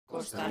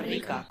Costa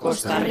Rica,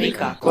 Costa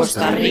Rica,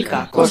 Costa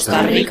Rica,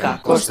 Costa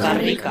Rica, Costa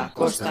Rica,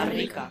 Costa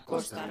Rica,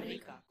 Costa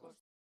Rica.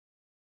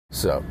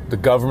 So the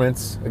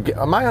governments,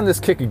 am I on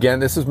this kick again?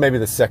 This is maybe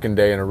the second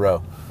day in a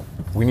row.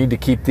 We need to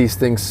keep these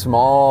things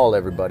small,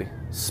 everybody.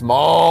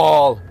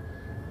 Small.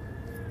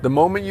 The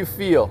moment you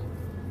feel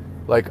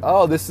like,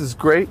 oh, this is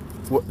great,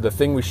 the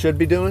thing we should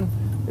be doing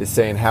is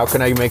saying, how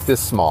can I make this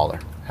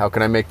smaller? How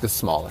can I make this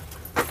smaller?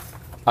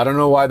 I don't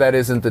know why that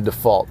isn't the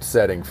default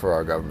setting for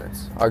our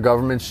governments. Our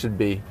governments should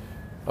be,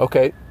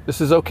 okay,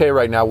 this is okay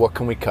right now. What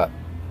can we cut?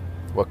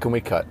 What can we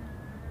cut?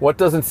 What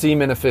doesn't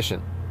seem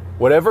inefficient?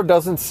 Whatever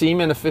doesn't seem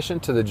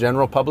inefficient to the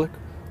general public,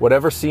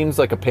 whatever seems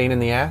like a pain in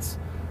the ass,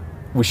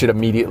 we should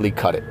immediately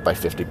cut it by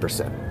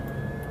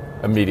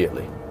 50%.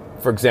 Immediately.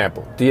 For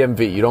example,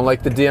 DMV. You don't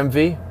like the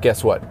DMV?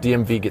 Guess what?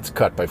 DMV gets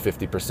cut by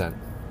 50%.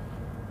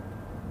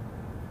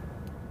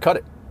 Cut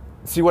it.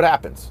 See what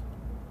happens.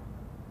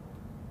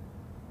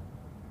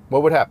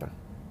 What would happen?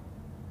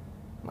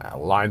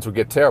 Well, lines would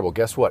get terrible.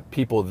 Guess what?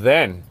 People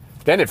then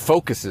it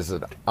focuses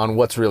on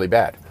what's really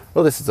bad.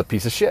 Well, this is a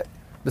piece of shit.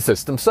 The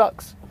system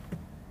sucks.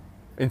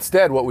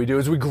 Instead, what we do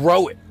is we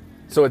grow it.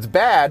 So it's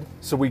bad,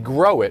 so we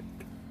grow it,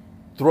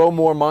 throw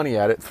more money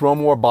at it, throw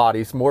more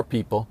bodies, more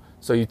people.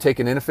 So you take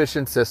an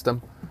inefficient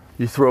system,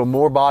 you throw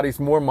more bodies,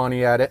 more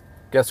money at it.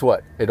 Guess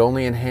what? It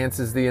only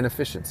enhances the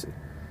inefficiency,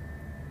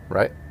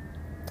 right?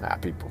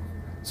 People.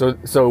 So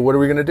what are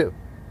we going to do?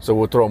 So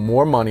we'll throw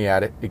more money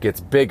at it. It gets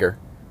bigger,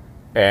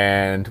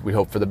 and we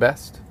hope for the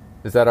best.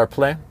 Is that our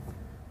plan?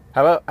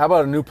 How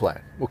about a new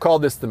plan? We'll call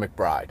this the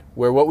McBride,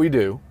 where what we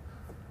do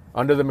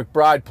under the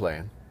McBride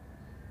plan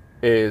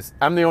is,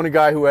 I'm the only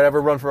guy who would ever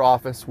run for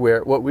office,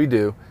 where what we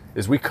do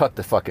is we cut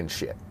the fucking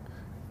shit.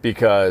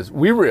 Because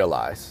we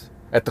realize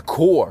at the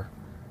core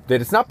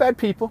that it's not bad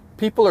people.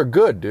 People are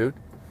good, dude.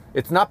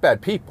 It's not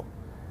bad people.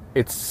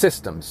 It's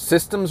systems.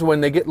 Systems,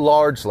 when they get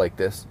large like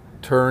this,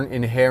 turn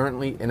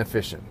inherently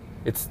inefficient.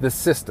 It's the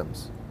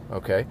systems,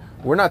 okay?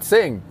 We're not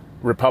saying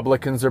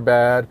Republicans are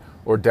bad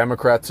or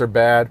Democrats are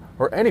bad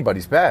or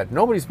anybody's bad.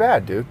 Nobody's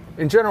bad, dude.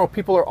 In general,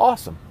 people are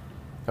awesome,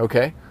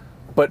 okay?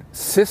 But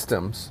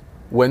systems,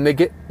 when they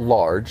get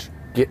large,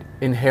 get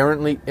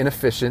inherently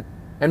inefficient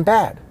and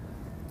bad.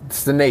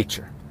 It's the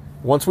nature.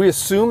 Once we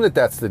assume that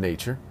that's the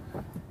nature,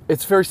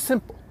 it's very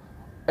simple.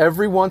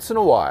 Every once in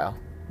a while,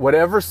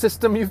 whatever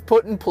system you've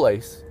put in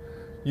place,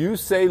 you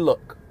say,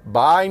 look,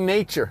 by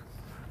nature,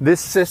 this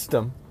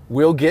system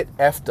will get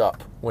effed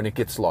up when it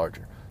gets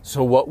larger.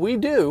 So what we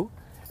do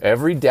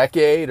every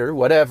decade or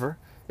whatever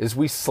is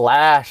we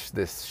slash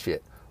this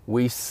shit.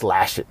 We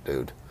slash it,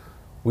 dude.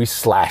 We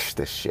slash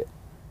this shit.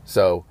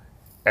 So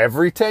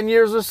every 10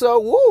 years or so,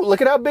 woo, look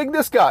at how big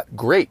this got.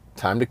 Great,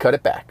 time to cut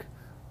it back.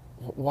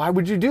 Why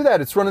would you do that?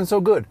 It's running so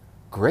good.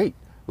 Great.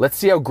 Let's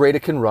see how great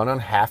it can run on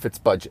half its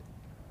budget.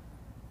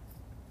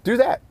 Do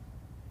that.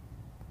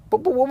 But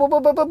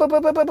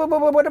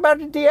what about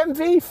the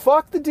DMV?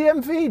 Fuck the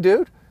DMV,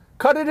 dude.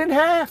 Cut it in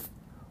half.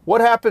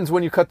 What happens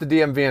when you cut the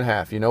DMV in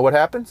half? You know what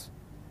happens?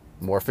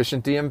 More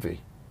efficient DMV.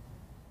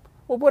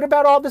 Well, what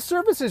about all the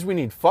services we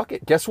need? Fuck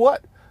it. Guess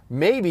what?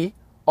 Maybe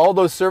all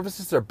those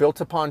services are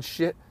built upon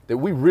shit that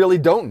we really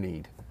don't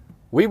need.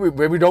 We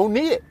don't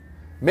need it.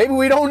 Maybe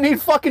we don't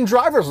need fucking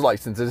driver's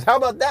licenses. How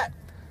about that?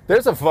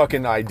 There's a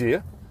fucking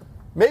idea.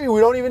 Maybe we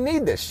don't even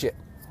need this shit.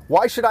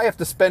 Why should I have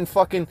to spend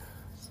fucking,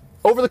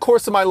 over the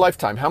course of my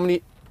lifetime, how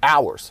many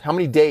hours, how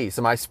many days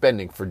am I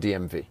spending for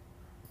DMV?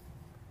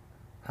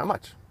 How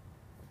much?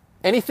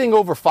 Anything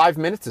over 5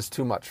 minutes is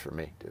too much for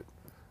me, dude.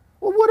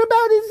 Well, what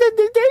about, is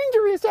it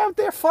dangerous out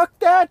there? Fuck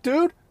that,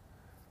 dude.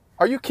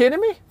 Are you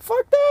kidding me?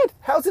 Fuck that.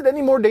 How's it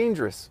any more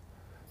dangerous?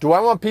 Do I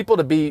want people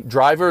to be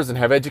drivers and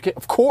have education?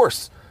 Of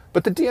course.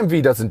 But the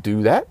DMV doesn't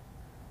do that.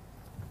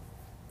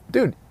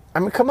 Dude, I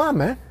mean, come on,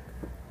 man.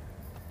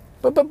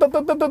 But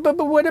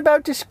what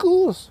about the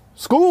schools?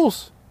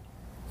 Schools?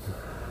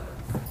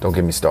 Don't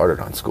get me started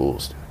on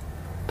schools, dude.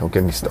 Don't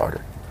get me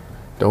started.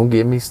 Don't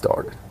get me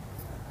started.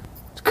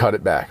 Cut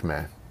it back,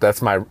 man.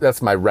 That's my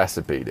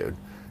recipe, dude.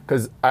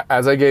 Because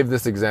as I gave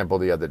this example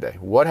the other day,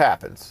 what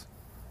happens?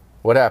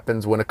 What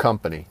happens when a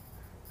company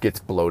gets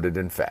bloated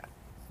and fat,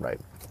 right?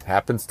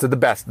 Happens to the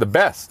best. The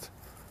best.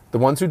 The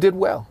ones who did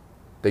well.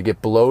 They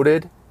get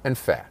bloated and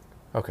fat.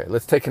 Okay,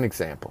 let's take an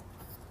example.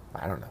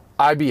 I don't know.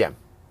 IBM.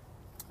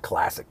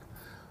 Classic.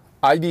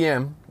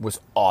 IBM was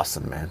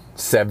awesome, man.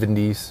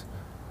 70s.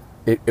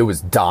 It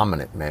was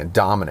dominant, man.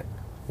 Dominant.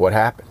 What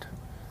happened?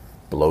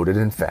 Bloated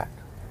and fat.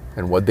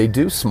 And what'd they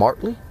do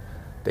smartly?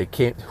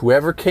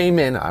 Whoever came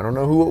in, I don't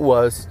know who it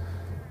was,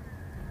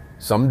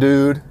 some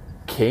dude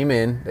came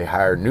in, they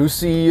hired a new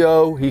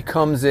CEO, he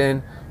comes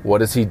in, what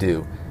does he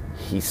do?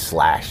 He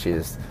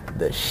slashes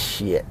the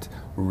shit,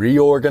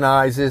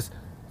 reorganizes,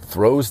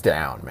 throws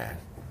down, man.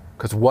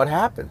 Because what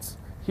happens?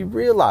 He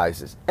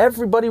realizes,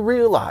 everybody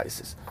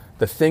realizes,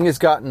 the thing has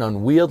gotten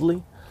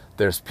unwieldy.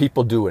 There's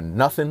people doing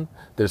nothing.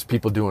 There's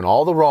people doing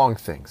all the wrong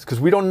things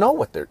because we don't know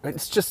what they're,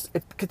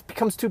 it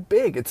becomes too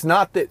big. It's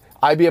not that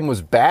IBM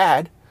was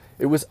bad.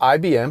 It was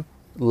IBM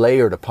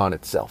layered upon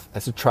itself,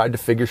 as it tried to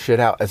figure shit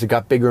out, as it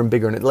got bigger and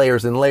bigger, and it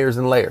layers and layers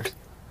and layers.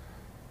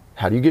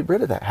 How do you get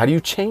rid of that? How do you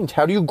change?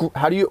 How do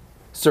you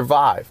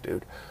survive,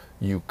 dude?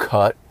 You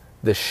cut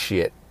the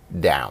shit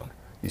down.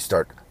 You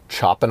start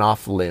chopping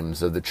off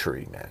limbs of the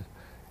tree, man.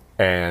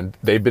 And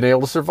they've been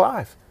able to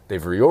survive.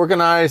 They've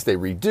reorganized, they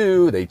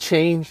redo, they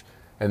change,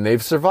 and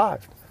they've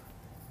survived.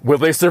 Will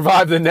they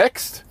survive the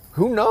next?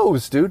 Who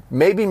knows, dude?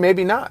 Maybe,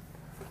 maybe not.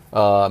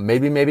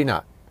 Maybe, maybe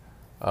not.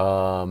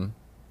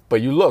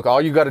 But you look,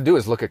 all you got to do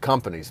is look at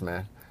companies,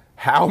 man.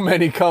 How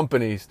many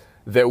companies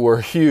that were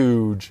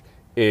huge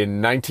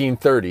in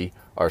 1930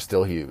 are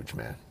still huge,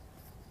 man?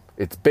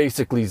 It's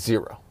basically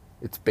zero.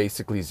 It's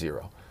basically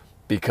zero.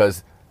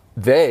 Because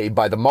they,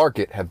 by the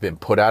market, have been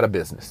put out of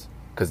business.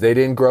 Because they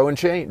didn't grow and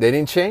change. They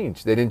didn't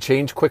change. They didn't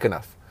change quick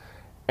enough.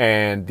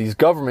 And these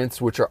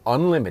governments, which are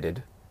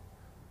unlimited,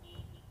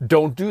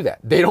 don't do that.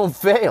 They don't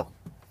fail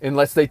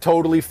unless they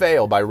totally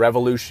fail by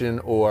revolution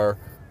or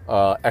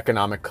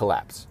economic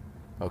collapse.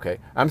 Okay?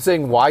 I'm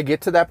saying, why get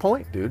to that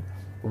point, dude?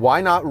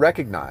 Why not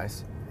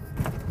recognize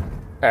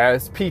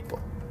as people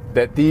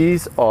that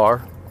these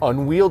are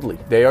unwieldy?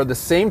 They are the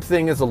same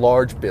thing as a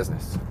large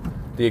business.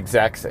 The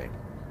exact same.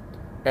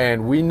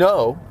 And we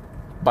know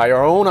by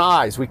our own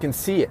eyes, we can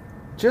see it.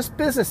 Just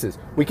businesses.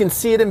 We can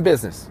see it in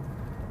business,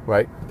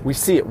 right? We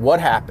see it. What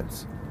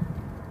happens?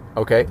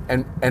 Okay?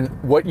 And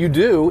what you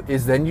do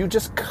is then you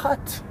just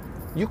cut.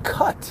 You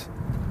cut.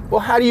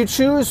 Well, how do you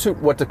choose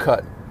what to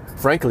cut?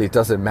 Frankly, it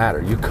doesn't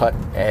matter. You cut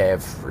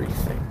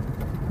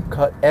everything.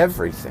 Cut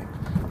everything.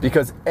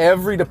 Because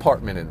every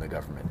department in the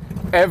government,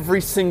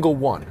 every single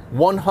one,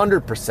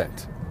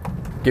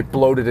 100% get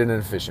bloated and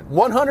inefficient.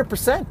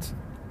 100%.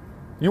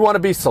 You want to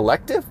be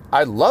selective?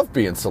 I love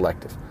being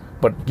selective.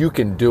 But you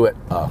can do it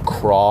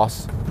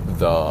across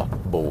the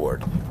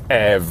board.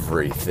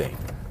 Everything.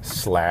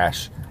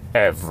 Slash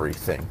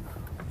everything.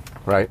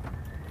 Right?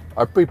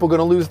 Are people going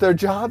to lose their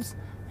jobs?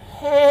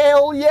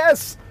 Hell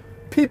yes!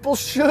 People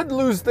should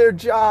lose their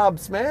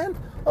jobs, man.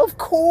 Of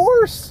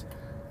course.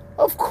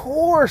 Of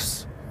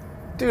course.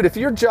 Dude, if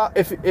your job,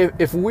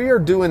 if we are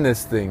doing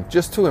this thing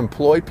just to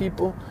employ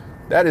people,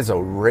 that is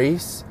a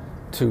race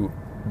to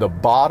the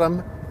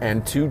bottom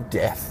and to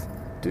death,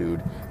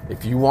 dude.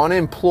 If you want to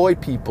employ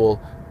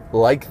people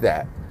like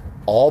that,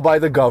 all by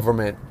the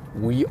government,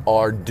 we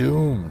are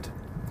doomed.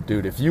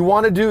 Dude, if you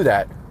want to do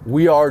that,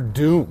 we are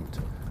doomed.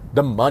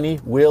 The money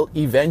will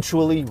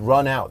eventually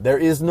run out. There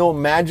is no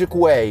magic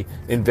way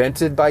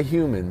invented by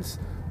humans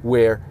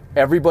where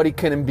everybody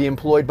can be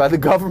employed by the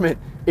government.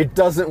 It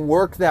doesn't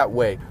work that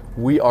way.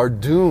 We are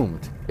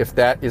doomed if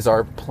that is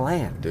our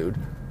plan, dude.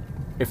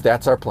 If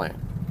that's our plan.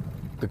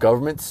 The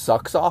government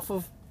sucks off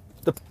of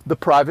the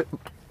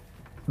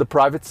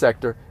private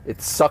sector.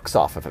 It sucks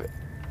off of it.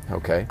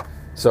 Okay?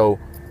 So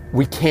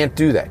we can't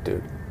do that,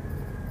 dude.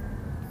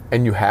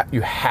 And you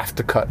have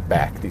to cut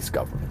back these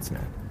governments,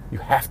 man. You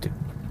have to.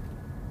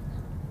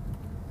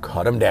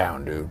 Cut them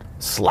down, dude.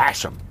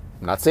 Slash them.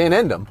 I'm not saying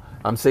end them.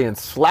 I'm saying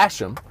slash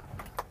them.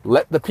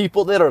 Let the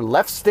people that are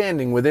left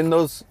standing within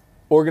those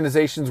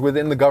organizations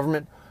within the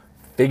government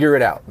figure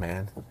it out,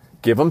 man.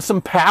 Give them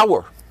some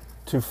power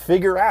to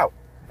figure out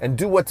and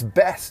do what's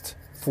best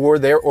for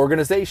their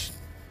organization.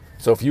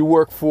 So if you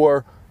work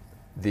for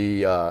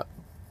the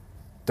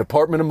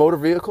Department of Motor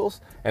Vehicles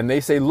and they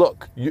say,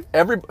 look,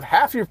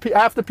 half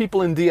the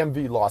people in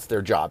DMV lost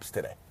their jobs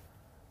today.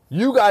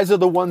 You guys are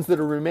the ones that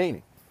are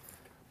remaining.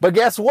 But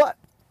guess what?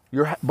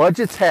 Your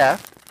budget's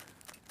halved.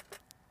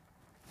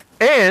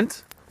 And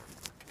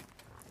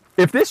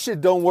if this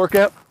shit don't work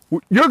out,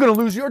 you're going to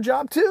lose your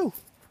job too.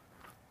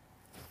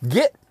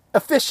 Get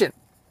efficient.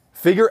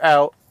 Figure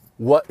out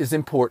what is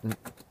important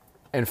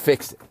and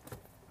fix it.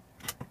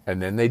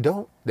 And then they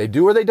don't. They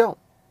do or they don't.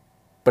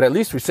 But at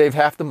least we save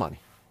half the money.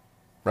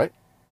 Right?